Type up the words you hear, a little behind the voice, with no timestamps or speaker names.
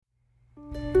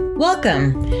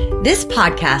Welcome. This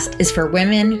podcast is for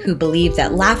women who believe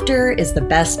that laughter is the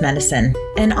best medicine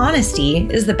and honesty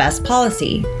is the best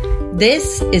policy.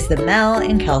 This is the Mel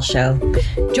and Kel Show.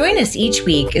 Join us each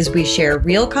week as we share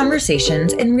real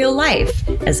conversations in real life,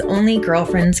 as only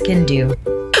girlfriends can do.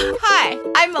 Hi,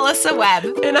 I'm Melissa Webb.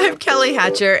 And I'm Kelly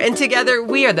Hatcher, and together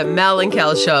we are the Mel and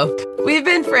Kel Show. We've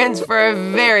been friends for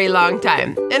a very long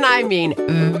time, and I mean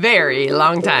very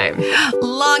long time.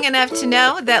 Long enough to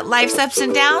know that life's ups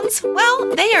and downs,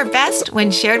 well, they are best when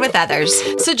shared with others.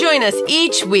 So join us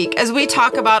each week as we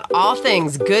talk about all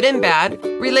things good and bad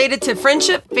related to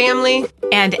friendship, family,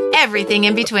 and everything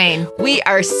in between. We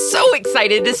are so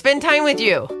excited to spend time with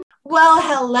you. Well,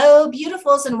 hello,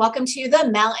 beautifuls, and welcome to the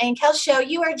Mel and Kel Show.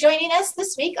 You are joining us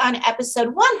this week on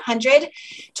episode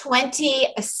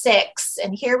 126.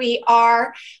 And here we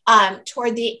are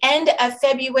toward the end of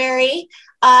February.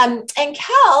 And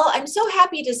Kel, I'm so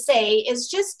happy to say, is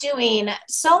just doing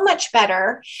so much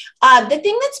better. The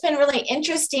thing that's been really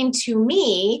interesting to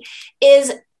me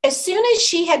is as soon as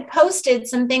she had posted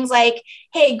some things like,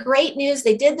 hey, great news,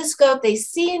 they did the scope, they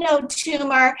see no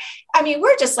tumor. I mean,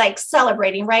 we're just like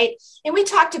celebrating, right? And we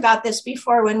talked about this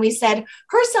before when we said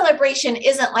her celebration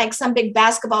isn't like some big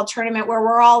basketball tournament where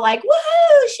we're all like,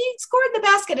 woohoo, she scored the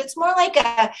basket. It's more like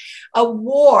a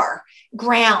war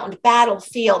ground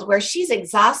battlefield where she's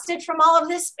exhausted from all of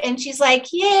this. And she's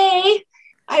like, yay,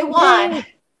 I won.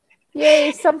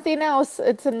 Yay, something else.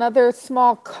 It's another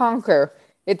small conquer.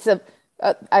 It's a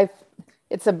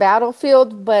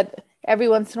battlefield, but every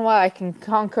once in a while I can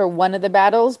conquer one of the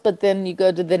battles, but then you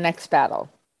go to the next battle.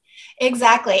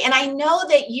 Exactly. And I know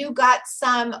that you got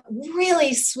some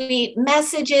really sweet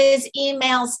messages,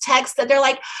 emails, texts that they're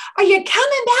like, are you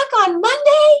coming back on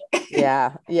Monday?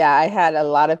 Yeah. I had a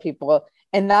lot of people,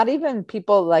 and not even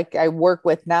people like I work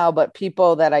with now, but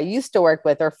people that I used to work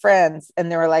with or friends.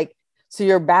 And they were like, so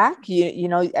you're back, you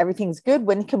know, everything's good.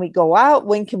 When can we go out?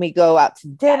 When can we go out to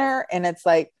dinner? And it's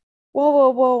like,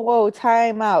 whoa,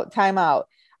 time out.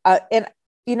 And,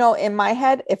 you know, in my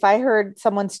head, if I heard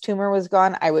someone's tumor was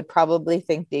gone, I would probably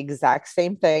think the exact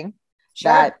same thing.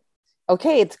 Sure. That,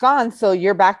 okay, it's gone. So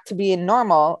you're back to being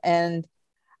normal. And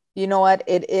you know what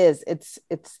it is? It's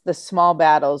the small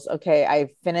battles. Okay, I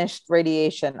finished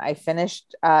radiation. I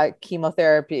finished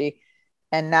chemotherapy.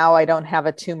 And now I don't have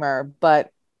a tumor, but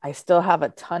I still have a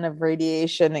ton of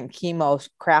radiation and chemo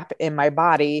crap in my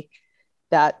body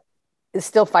that is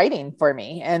still fighting for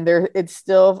me. And it's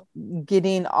still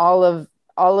getting all of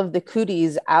the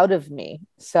cooties out of me.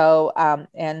 So,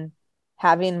 and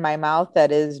having my mouth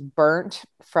that is burnt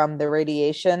from the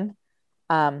radiation,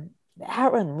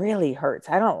 that one really hurts.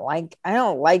 I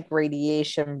don't like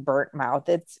radiation burnt mouth.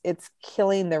 It's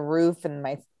killing the roof and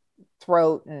my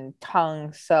throat and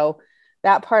tongue. So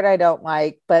that part I don't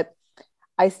like, but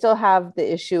I still have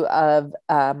the issue of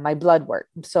my blood work.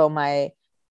 So my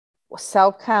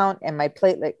cell count and my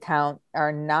platelet count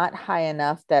are not high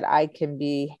enough that I can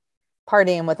be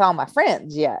partying with all my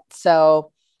friends yet.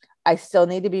 So I still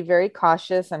need to be very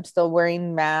cautious. I'm still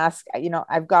wearing masks. You know,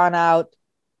 I've gone out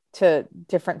to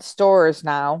different stores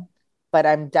now, but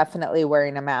I'm definitely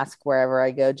wearing a mask wherever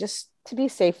I go, just to be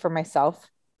safe for myself.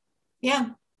 Yeah.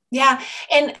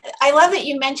 And I love that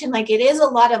you mentioned, like, it is a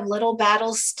lot of little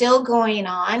battles still going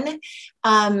on.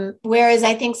 Whereas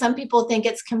I think some people think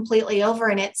it's completely over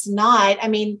and it's not. I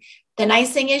mean, the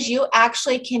nice thing is you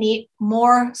actually can eat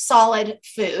more solid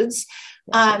foods.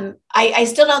 I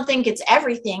still don't think it's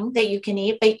everything that you can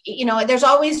eat, but you know, there's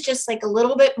always just like a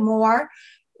little bit more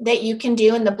that you can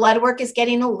do. And the blood work is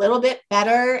getting a little bit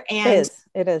better. And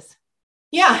it is.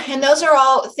 Yeah. And those are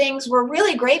all things we're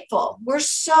really grateful. We're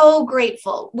so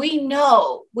grateful. We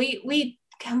know, we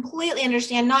completely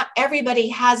understand not everybody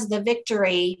has the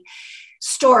victory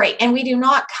story. And we do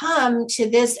not come to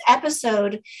this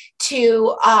episode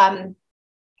to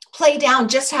play down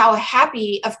just how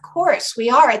happy, of course, we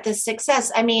are at this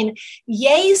success. I mean,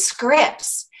 yay,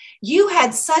 Scripps. You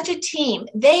had such a team.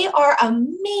 They are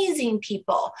amazing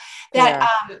people that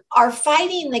are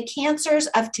fighting the cancers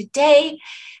of today.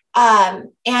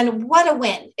 And what a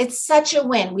win. It's such a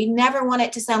win. We never want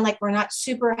it to sound like we're not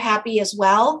super happy as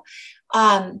well.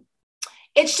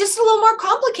 It's just a little more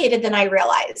complicated than I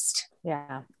realized.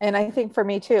 Yeah. And I think for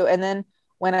me too. And then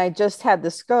when I just had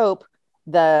the scope,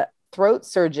 the throat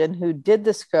surgeon who did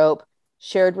the scope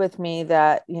shared with me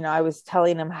that, you know, I was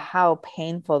telling him how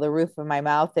painful the roof of my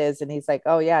mouth is. And he's like,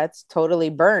 oh yeah, it's totally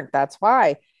burnt. That's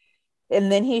why.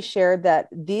 And then he shared that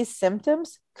these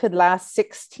symptoms could last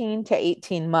 16 to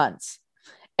 18 months.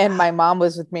 And my mom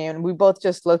was with me and we both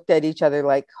just looked at each other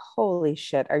like, holy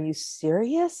shit, are you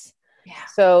serious? Yeah.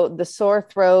 So the sore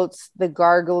throats, the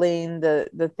gargling,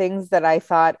 the things that I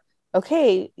thought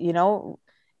okay,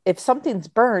 if something's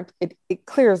burnt, it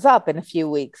clears up in a few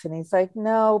weeks. And he's like,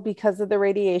 no, because of the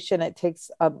radiation, it takes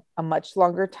a much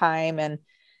longer time. And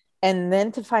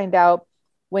then to find out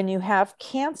when you have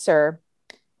cancer,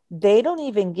 they don't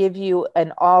even give you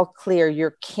an all clear,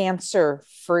 you're cancer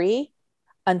free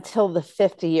until the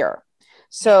 5th year.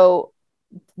 So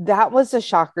that was a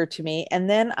shocker to me. And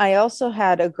then I also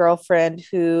had a girlfriend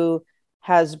who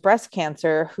has breast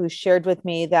cancer who shared with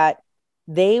me that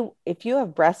if you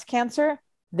have breast cancer,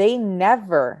 they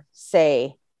never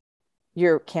say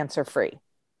you're cancer free.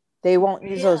 They won't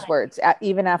use those words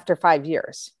even after 5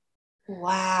 years.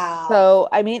 Wow. So,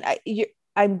 I mean,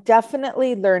 I'm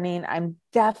definitely learning. I'm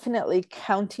definitely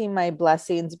counting my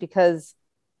blessings, because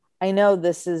I know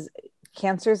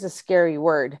cancer is a scary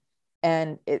word,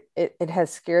 and it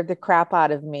has scared the crap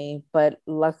out of me, but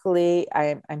luckily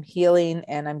I'm healing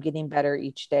and I'm getting better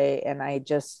each day. And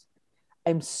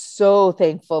I'm so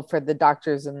thankful for the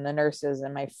doctors and the nurses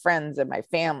and my friends and my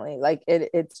family. Like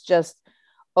it's just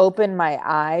opened my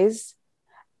eyes.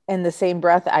 In the same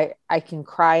breath, I can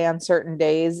cry on certain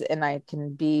days, and I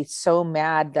can be so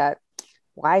mad that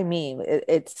why me?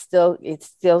 It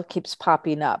still keeps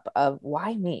popping up of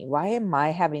why me? Why am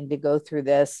I having to go through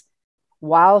this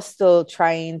while still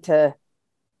trying to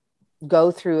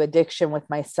go through addiction with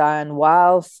my son,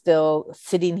 while still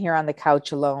sitting here on the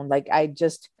couch alone? Like I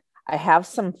have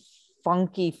some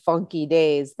funky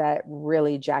days that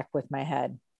really jack with my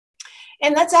head.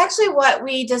 And that's actually what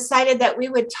we decided that we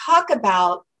would talk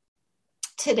about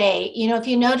today. If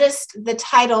you noticed the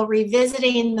title,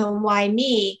 Revisiting the Why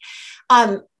Me,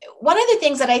 one of the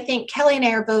things that I think Kelly and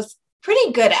I are both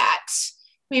pretty good at,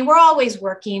 I mean, we're always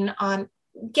working on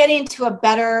getting to a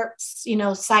better,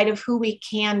 side of who we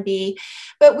can be,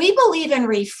 but we believe in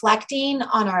reflecting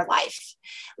on our life.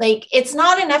 Like, it's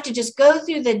not enough to just go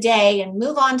through the day and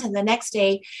move on to the next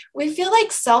day. We feel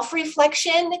like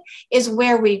self-reflection is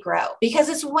where we grow, because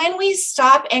it's when we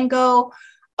stop and go,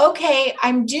 okay,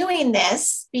 I'm doing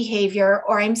this behavior,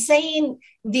 or I'm saying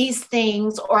these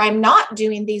things, or I'm not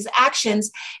doing these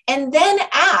actions, and then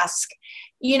ask,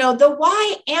 the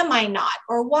why am I not,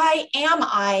 or why am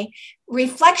I?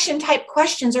 Reflection type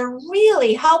questions are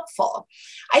really helpful.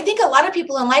 I think a lot of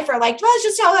people in life are like, well,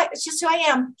 it's just who I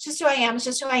am. It's just who I am. It's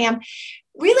just who I am.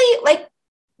 Really, like,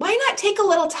 why not take a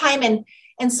little time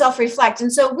and self-reflect?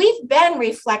 And so we've been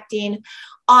reflecting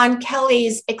on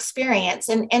Kelly's experience.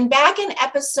 And back in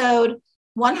episode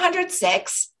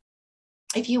 106,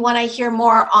 if you want to hear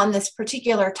more on this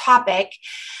particular topic,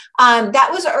 that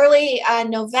was early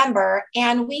November,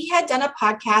 and we had done a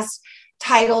podcast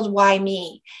titled Why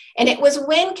Me? And it was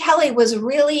when Kelly was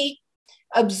really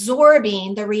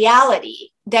absorbing the reality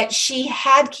that she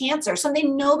had cancer,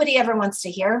 something nobody ever wants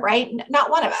to hear, right? Not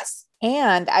one of us.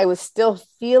 And I was still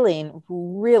feeling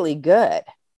really good.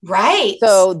 Right.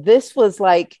 So this was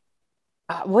like,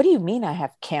 what do you mean I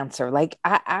have cancer? Like,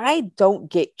 I don't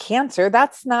get cancer.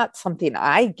 That's not something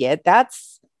I get.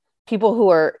 That's people who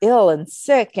are ill and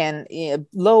sick and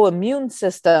low immune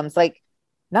systems, like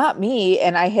not me.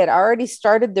 And I had already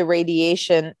started the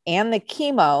radiation and the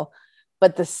chemo,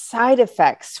 but the side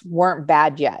effects weren't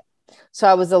bad yet. So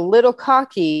I was a little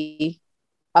cocky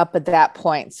up at that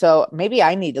point. So maybe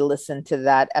I need to listen to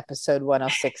that episode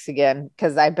 106 again,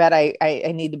 because I bet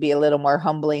I need to be a little more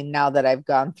humbling now that I've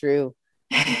gone through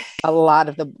a lot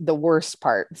of the worst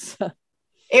parts.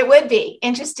 It would be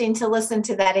interesting to listen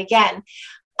to that again.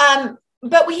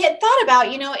 But we had thought about,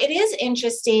 it is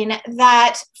interesting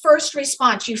that first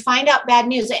response, you find out bad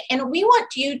news, and we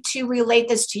want you to relate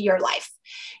this to your life.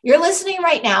 You're listening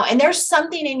right now, and there's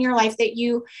something in your life that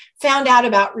you found out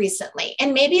about recently.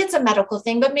 And maybe it's a medical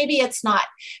thing, but maybe it's not.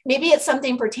 Maybe it's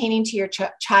something pertaining to your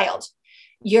child,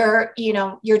 your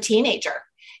teenager,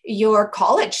 your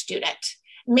college student.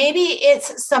 Maybe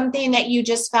it's something that you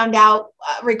just found out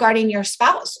regarding your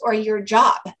spouse or your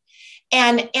job.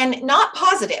 And not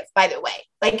positive, by the way.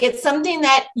 Like, it's something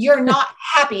that you're not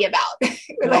happy about.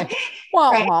 Like,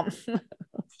 womp.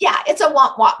 Yeah, it's a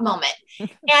womp womp moment.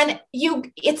 And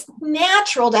it's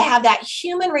natural to have that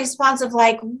human response of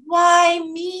like, why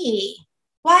me?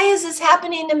 Why is this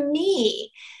happening to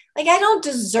me? Like, I don't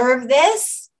deserve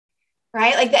this,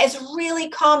 right? Like, that is really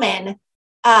common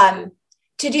to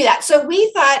do that. So we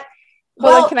thought,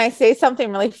 well, can I say something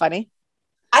really funny?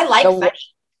 I like funny.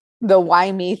 The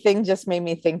why me thing just made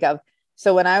me think of,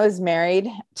 so when I was married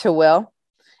to Will,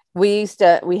 we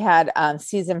had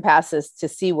season passes to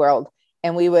SeaWorld,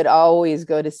 and we would always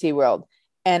go to SeaWorld.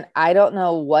 And I don't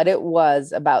know what it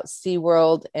was about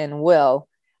SeaWorld and Will,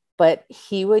 but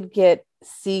he would get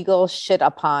seagull shit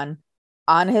upon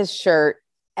his shirt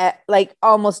like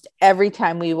almost every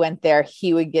time we went there,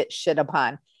 he would get shit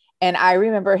upon. And I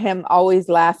remember him always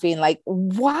laughing, like,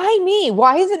 why me?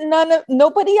 Why isn't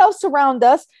nobody else around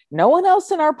us? No one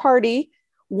else in our party.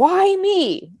 Why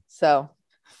me? So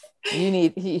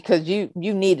because you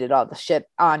needed all the shit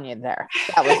on you there.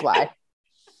 That was why.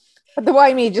 But the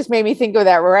why me just made me think of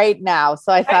that right now.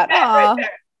 So I thought, oh,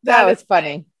 that was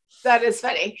funny. That is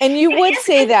funny. And you would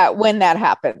say that when that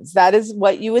happens. That is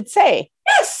what you would say.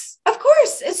 Yes, of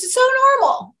course. It's so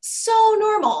normal. So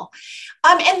normal.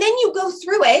 And then you go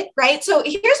through it, right? So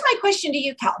here's my question to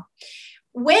you, Kel.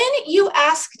 When you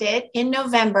asked it in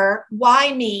November,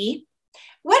 why me?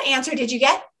 What answer did you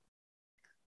get?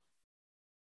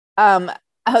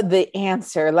 The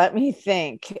answer, let me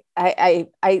think.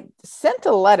 I sent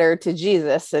a letter to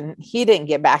Jesus and he didn't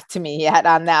get back to me yet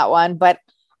on that one, but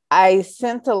I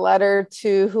sent a letter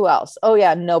to who else? Oh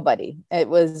yeah, nobody. It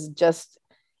was just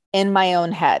in my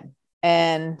own head.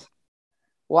 And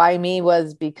why me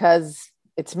was because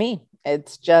it's me.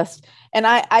 It's just, and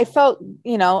I felt,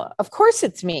 of course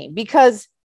it's me, because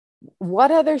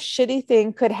what other shitty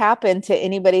thing could happen to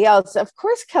anybody else? Of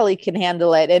course Kelly can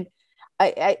handle it. And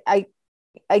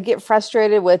I get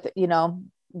frustrated with,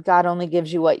 God only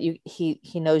gives you what he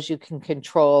knows you can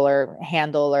control or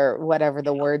handle or whatever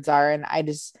the words are. And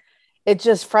it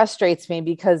just frustrates me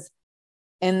because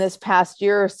in this past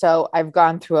year or so, I've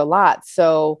gone through a lot.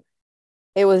 So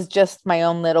it was just my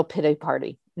own little pity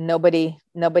party. Nobody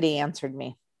answered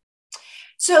me.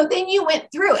 So then you went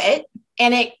through it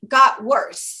and it got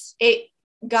worse. It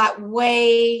got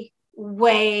way,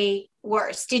 way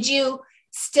worse. Did you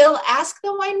still ask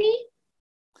them why me?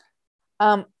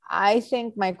 I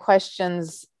think my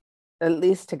questions, at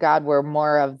least to God, were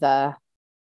more of the,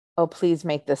 oh, please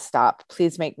make this stop.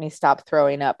 Please make me stop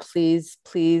throwing up. Please,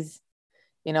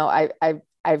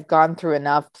 I've gone through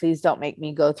enough. Please don't make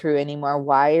me go through anymore.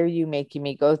 Why are you making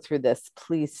me go through this?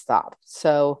 Please stop.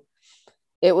 So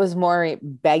it was more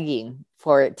begging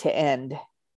for it to end.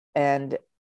 And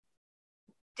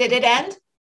did it end?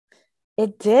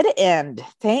 It did end.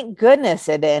 Thank goodness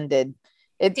it ended.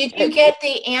 Did you get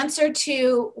the answer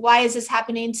to why is this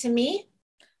happening to me?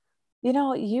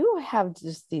 You have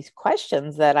just these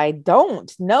questions that I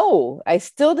don't know. I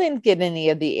still didn't get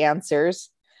any of the answers.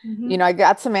 Mm-hmm. I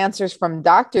got some answers from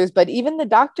doctors, but even the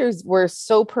doctors were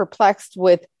so perplexed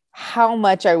with how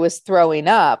much I was throwing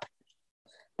up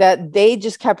that they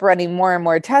just kept running more and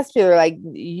more tests. They're like,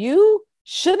 you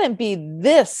shouldn't be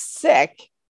this sick,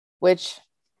 which,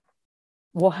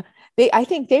 well, I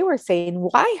think they were saying,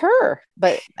 why her?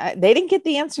 But they didn't get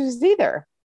the answers either.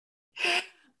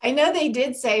 I know they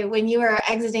did say when you were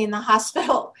exiting the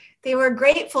hospital, they were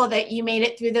grateful that you made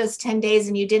it through those 10 days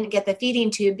and you didn't get the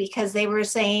feeding tube, because they were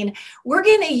saying, we're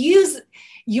going to use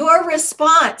your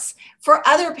response for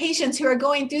other patients who are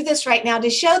going through this right now to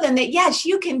show them that, yes,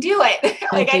 you can do it.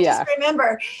 I just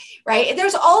remember, right?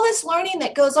 There's all this learning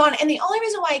that goes on. And the only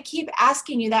reason why I keep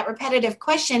asking you that repetitive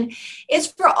question is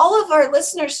for all of our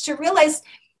listeners to realize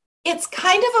it's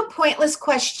kind of a pointless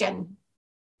question.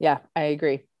 Yeah, I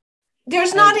agree.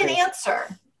 There's not an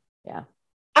answer. Yeah.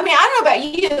 I mean, I don't know about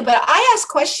you, but I ask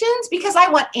questions because I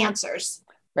want answers.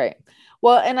 Right.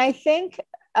 Well, and I think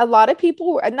a lot of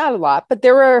people, not a lot, but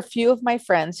there were a few of my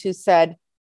friends who said,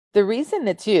 the reason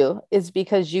it's you is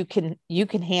because you can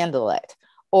handle it.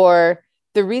 Or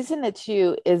the reason it's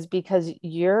you is because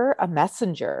you're a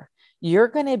messenger. You're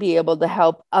going to be able to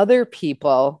help other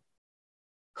people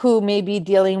who may be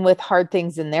dealing with hard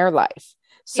things in their life.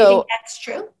 So do you think that's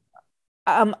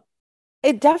true?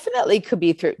 It definitely could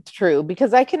be true,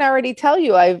 because I can already tell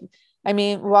you,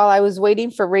 while I was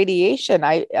waiting for radiation,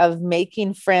 of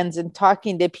making friends and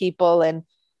talking to people and,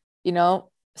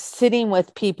 sitting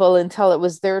with people until it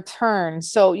was their turn.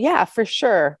 So yeah, for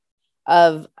sure,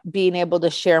 of being able to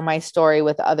share my story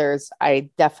with others. I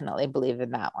definitely believe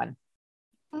in that one.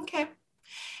 Okay.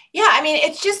 Yeah. I mean,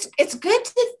 it's good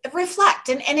to reflect.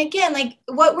 And again, like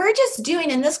what we're just doing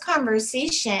in this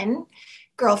conversation,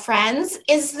 girlfriends,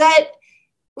 is that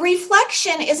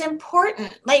reflection is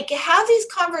important. Like have these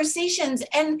conversations,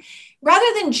 and rather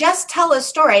than just tell a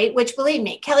story, which believe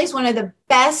me, Kelly's one of the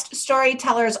best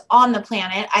storytellers on the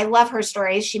planet. I love her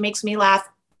stories. She makes me laugh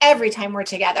every time we're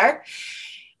together.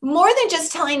 More than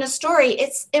just telling a story,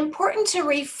 it's important to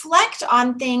reflect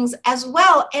on things as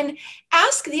well and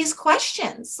ask these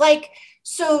questions. Like,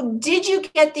 so did you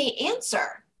get the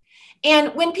answer?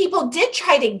 And when people did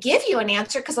try to give you an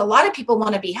answer, because a lot of people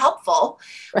want to be helpful,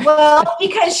 well,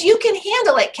 because you can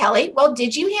handle it, Kelly. Well,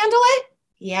 did you handle it?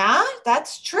 Yeah,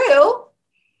 that's true.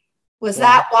 Was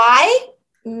that why?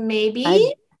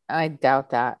 Maybe. I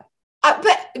doubt that.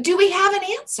 But do we have an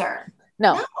answer?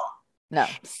 No. No,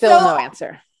 still So- no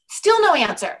answer. Still no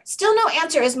answer. Still no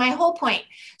answer is my whole point.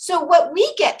 So what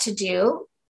we get to do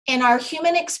in our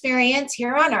human experience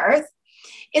here on earth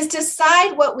is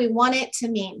decide what we want it to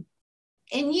mean.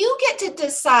 And you get to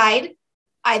decide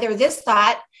either this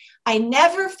thought, I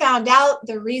never found out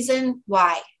the reason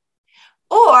why,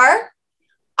 or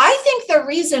I think the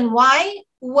reason why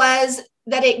was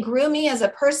that it grew me as a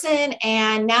person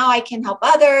and now I can help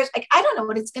others. Like, I don't know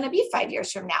what it's going to be 5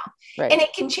 years from now. Right. And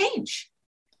it can change.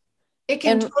 It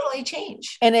can totally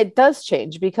change. And it does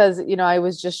change because, I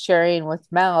was just sharing with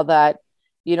Mel that,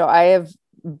 I have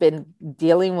been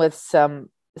dealing with some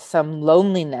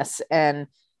loneliness and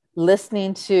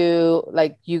listening to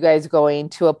like you guys going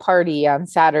to a party on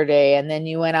Saturday and then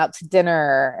you went out to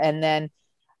dinner, and then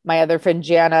my other friend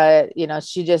Jana,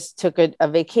 she just took a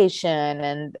vacation,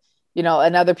 and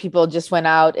and other people just went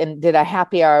out and did a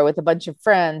happy hour with a bunch of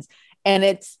friends. And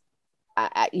it's,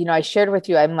 I shared with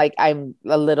you, I'm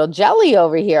a little jelly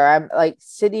over here. I'm like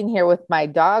sitting here with my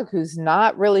dog who's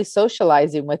not really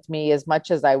socializing with me as much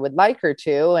as I would like her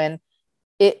to. And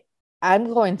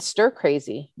I'm going stir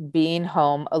crazy being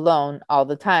home alone all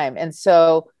the time. And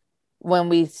so when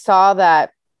we saw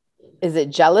that, is it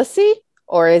jealousy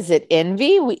or is it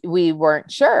envy? We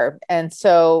weren't sure. And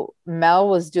so Mel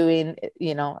was doing,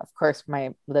 of course,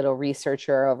 my little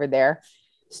researcher over there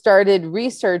started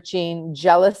researching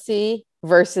jealousy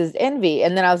versus envy.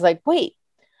 And then I was like, wait,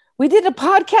 we did a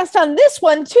podcast on this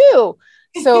one too.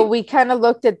 So we kind of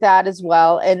looked at that as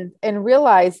well and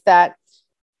realized that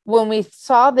when we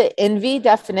saw the envy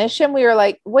definition, we were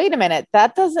like, wait a minute,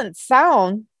 that doesn't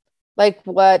sound like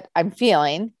what I'm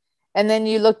feeling. And then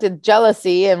you looked at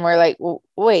jealousy and we're like, well,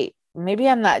 wait, maybe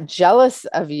I'm not jealous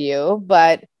of you,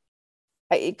 but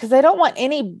because I don't want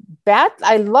any bad.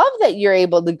 I love that you're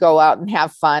able to go out and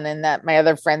have fun and that my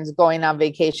other friends going on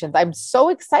vacations. I'm so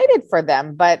excited for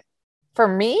them. But for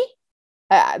me,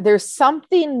 there's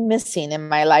something missing in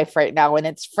my life right now, and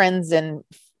it's friends and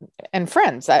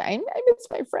friends. I miss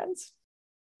my friends.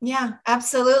 Yeah,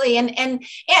 absolutely. And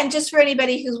just for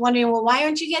anybody who's wondering, well, why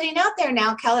aren't you getting out there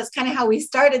now, Kel? It's kind of how we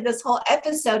started this whole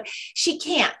episode. She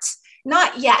can't.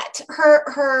 Not yet.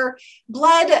 Her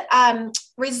blood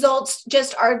results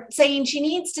just are saying she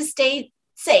needs to stay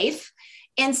safe,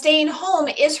 and staying home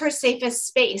is her safest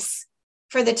space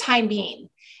for the time being.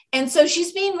 And so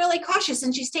she's being really cautious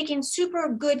and she's taking super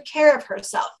good care of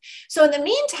herself. So in the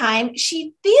meantime,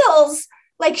 she feels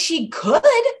like she could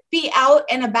be out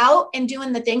and about and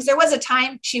doing the things. There was a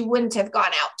time she wouldn't have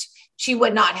gone out. She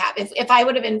would not have. If I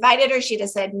would have invited her, she'd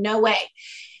have said, no way.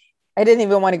 I didn't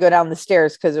even want to go down the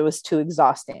stairs because it was too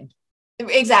exhausting.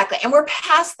 Exactly. And we're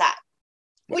past that,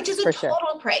 which is a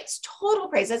total praise. Total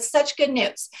praise. That's such good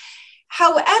news.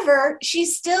 However, she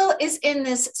still is in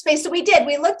this space. So we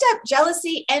looked up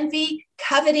jealousy, envy,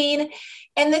 coveting.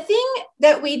 And the thing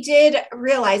that we did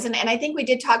realize, and I think we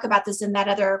did talk about this in that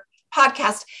other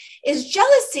podcast, is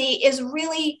jealousy is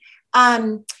really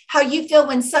how you feel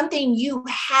when something you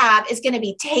have is going to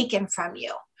be taken from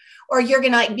you, or you're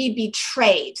going to be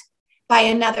betrayed by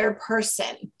another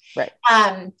person. Right.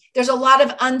 There's a lot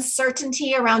of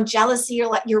uncertainty around jealousy,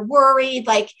 or you're worried,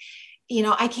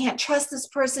 I can't trust this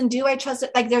person. Do I trust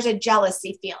it? Like there's a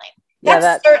jealousy feeling.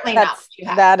 That's certainly not what you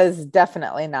have. That is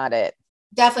definitely not it.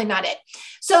 Definitely not it.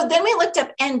 So then we looked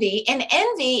up envy, and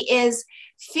envy is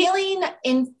feeling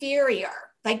inferior,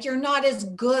 like you're not as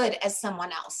good as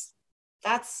someone else.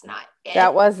 That's not it.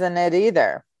 That wasn't it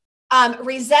either.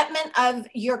 Resentment of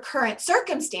your current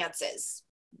circumstances.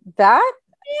 That?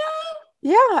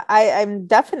 Yeah. I'm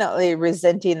definitely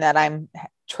resenting that I'm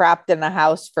trapped in a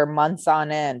house for months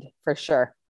on end, for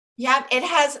sure. Yeah. It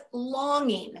has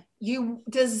longing. You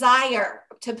desire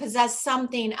to possess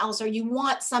something else, or you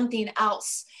want something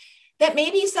else that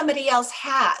maybe somebody else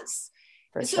has.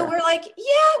 So we're like,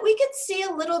 yeah, we could see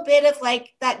a little bit of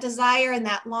like that desire and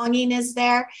that longing is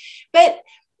there. But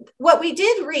what we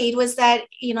did read was that,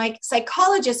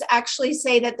 psychologists actually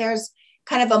say that there's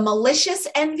kind of a malicious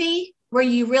envy where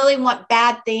you really want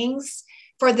bad things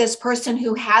for this person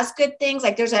who has good things.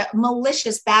 Like there's a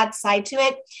malicious bad side to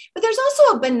it, but there's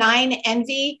also a benign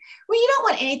envy where you don't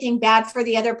want anything bad for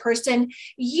the other person.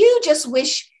 You just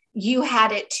wish you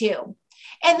had it too.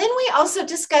 And then we also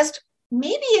discussed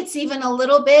maybe it's even a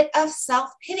little bit of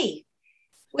self-pity,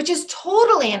 which is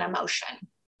totally an emotion.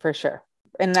 For sure.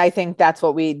 And I think that's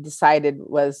what we decided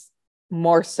was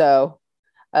more so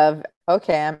of,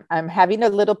 okay, I'm having a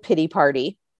little pity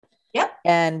party. Yep.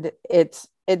 And it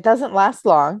doesn't last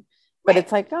long, but Right.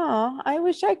 It's like, oh, I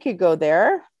wish I could go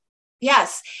there.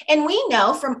 Yes. And we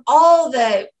know from all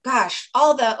the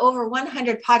over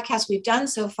 100 podcasts we've done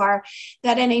so far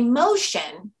that an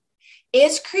emotion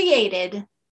is created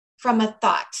from a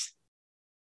thought.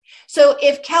 So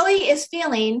if Kelly is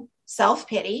feeling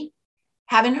self-pity,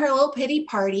 having her little pity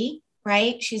party,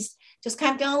 right? She's just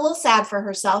kind of feeling a little sad for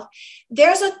herself.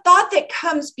 There's a thought that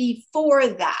comes before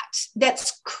that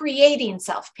that's creating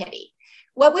self-pity.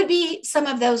 What would be some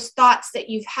of those thoughts that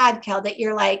you've had, Kel, that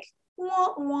you're like,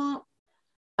 wah, wah?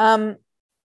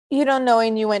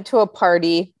 Knowing you went to a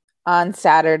party on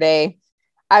Saturday,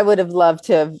 I would have loved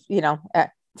to have,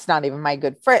 it's not even my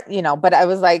good friend, but I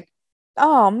was like,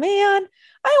 oh man,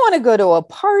 I want to go to a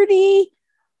party.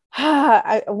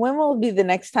 When will be the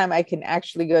next time I can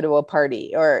actually go to a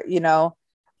party? Or,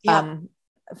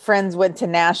 friends went to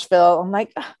Nashville. I'm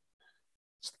like, they've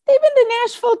been to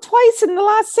Nashville twice in the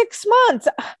last 6 months.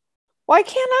 Why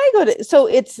can't I go to? So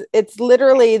it's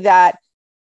literally that,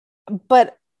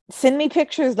 but send me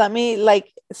pictures. Let me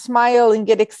smile and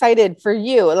get excited for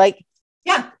you.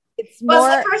 It's more.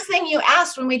 Well, it's the first thing you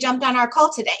asked when we jumped on our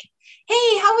call today.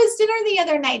 Hey, how was dinner the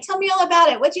other night? Tell me all about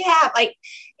it. What'd you have?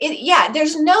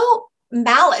 There's no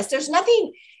malice. There's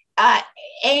nothing,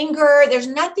 anger. There's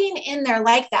nothing in there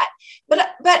like that.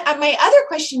 But my other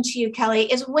question to you,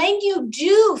 Kelly, is when you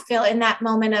do feel in that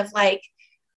moment of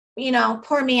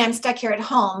poor me, I'm stuck here at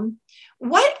home.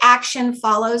 What action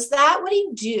follows that? What do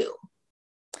you do?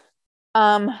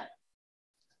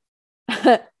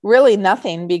 Really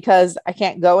nothing, because I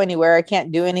can't go anywhere. I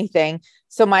can't do anything.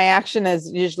 So my action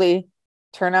is usually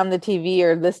turn on the TV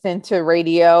or listen to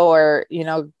radio or,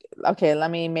 okay, let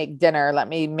me make dinner. Let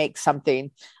me make something.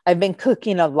 I've been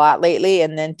cooking a lot lately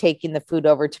and then taking the food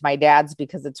over to my dad's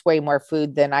because it's way more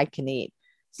food than I can eat.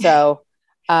 So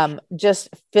just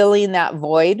filling that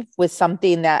void with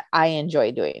something that I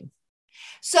enjoy doing.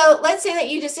 So let's say that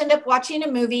you just end up watching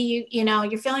a movie,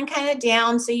 you're feeling kind of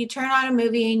down. So you turn on a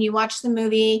movie and you watch the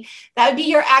movie. That would be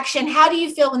your action. How do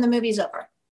you feel when the movie's over?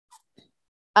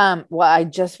 Well, I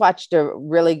just watched a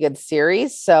really good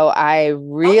series. So I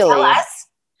really, tell us.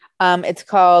 It's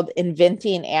called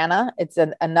Inventing Anna. It's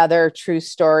another true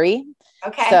story.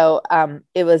 Okay. So,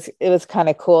 it was kind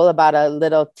of cool about a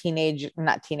little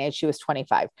she was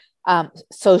 25,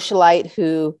 socialite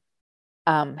who,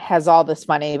 has all this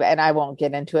money, and I won't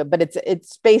get into it, but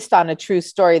it's based on a true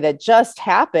story that just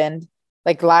happened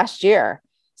last year.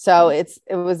 So it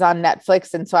was on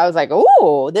Netflix. And so I was like,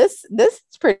 oh, this is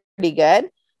pretty good.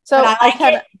 So I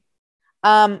kind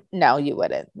of, no, you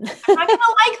wouldn't. I'm not going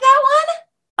to like that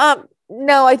one.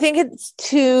 No, I think it's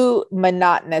too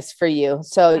monotonous for you.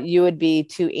 So you would be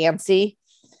too antsy.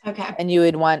 Okay. And you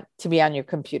would want to be on your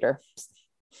computer.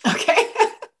 Okay.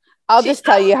 I'll just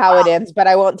tell you how it ends, but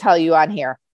I won't tell you on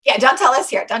here. Yeah. Don't tell us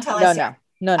here. Don't tell us here.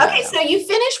 No. Okay. So you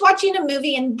finish watching a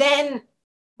movie and then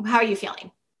how are you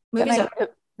feeling? Movie's over.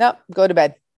 Nope. Go to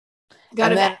bed. Go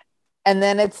to bed. And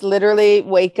then it's literally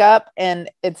wake up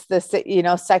and it's the,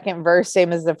 second verse,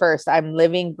 same as the first. I'm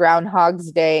living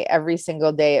Groundhog's Day every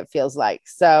single day. It feels like,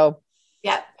 so.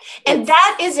 Yeah. And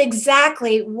that is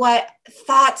exactly what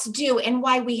thoughts do and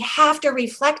why we have to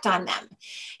reflect on them.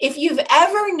 If you've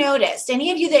ever noticed, any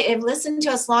of you that have listened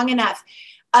to us long enough,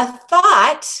 a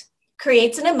thought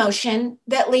creates an emotion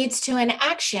that leads to an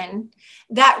action.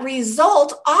 That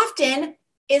result often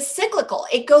is cyclical.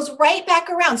 It goes right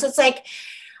back around. So it's like,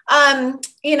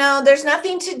 there's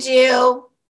nothing to do.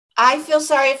 I feel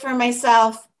sorry for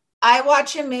myself. I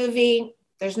watch a movie.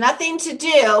 There's nothing to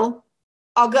do.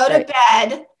 I'll go to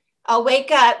bed. I'll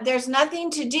wake up. There's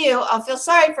nothing to do. I'll feel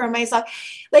sorry for myself.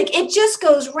 It just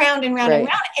goes round and round and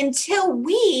round until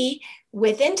we,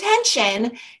 with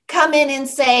intention, come in and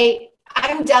say,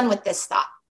 I'm done with this thought.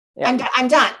 Yeah. I'm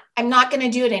done. I'm not going to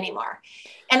do it anymore.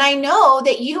 And I know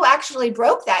that you actually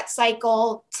broke that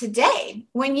cycle today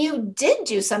when you did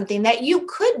do something that you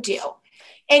could do.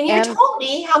 And you told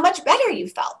me how much better you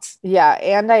felt. Yeah.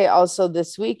 And I also,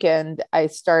 this weekend, I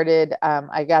started,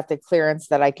 I got the clearance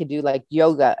that I could do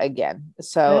yoga again.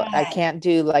 So I can't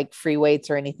do free weights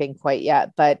or anything quite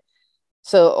yet. But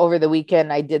so over the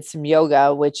weekend, I did some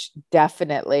yoga, which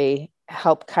definitely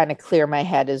helped kind of clear my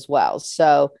head as well.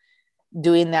 So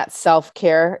doing that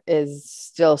self-care is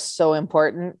still so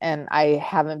important. And I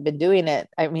haven't been doing it.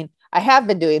 I mean, I have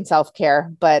been doing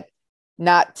self-care, but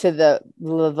not to the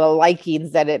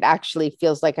likings that it actually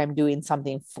feels like I'm doing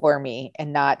something for me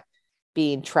and not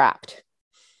being trapped.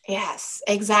 Yes,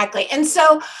 exactly. And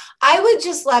so I would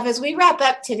just love, as we wrap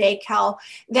up today, Kel,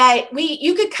 that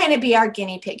you could kind of be our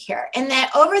guinea pig here, and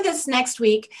that over this next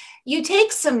week, you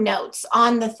take some notes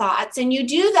on the thoughts and you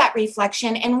do that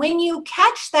reflection. And when you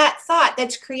catch that thought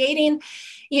that's creating,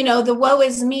 the woe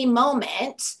is me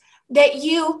moment, that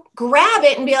you grab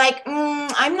it and be like,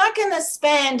 I'm not going to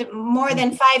spend more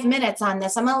than 5 minutes on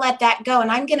this. I'm going to let that go.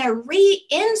 And I'm going to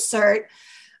reinsert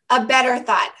a better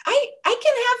thought. I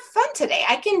can have fun today.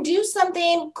 I can do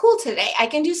something cool today. I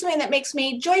can do something that makes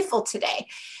me joyful today.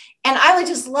 And I would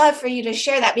just love for you to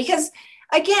share that, because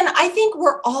again, I think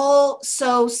we're all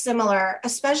so similar,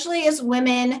 especially as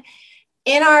women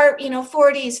in our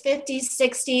 40s, 50s,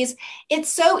 60s. It's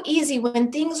so easy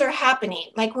when things are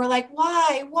happening. Like we're like,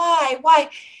 why?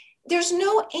 There's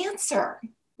no answer.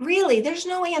 Really, there's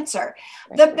no answer.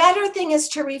 The better thing is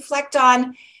to reflect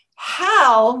on,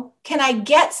 how can I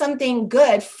get something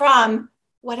good from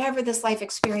whatever this life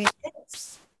experience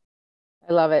is?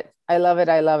 I love it.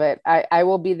 I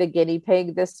will be the guinea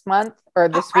pig this month or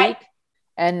this week.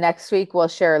 And next week, we'll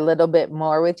share a little bit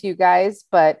more with you guys.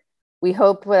 But we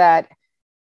hope that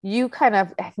you kind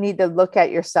of need to look at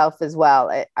yourself as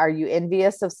well. Are you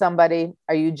envious of somebody?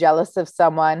 Are you jealous of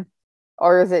someone?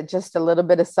 Or is it just a little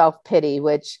bit of self-pity,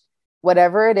 which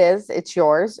whatever it is, it's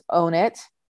yours. Own it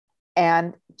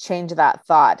and change that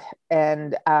thought.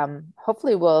 And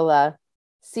hopefully we'll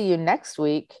see you next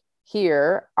week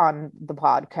here on the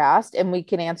podcast, and we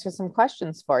can answer some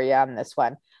questions for you on this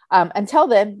one. Until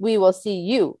then, we will see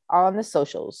you on the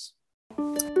socials.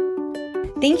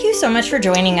 Thank you so much for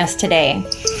joining us today.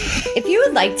 If you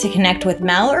would like to connect with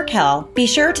Mel or Kel, be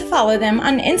sure to follow them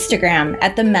on Instagram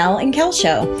at The Mel and Kel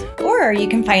Show, or you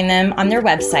can find them on their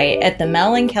website at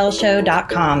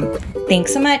themelandkelshow.com.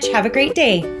 Thanks so much. Have a great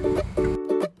day.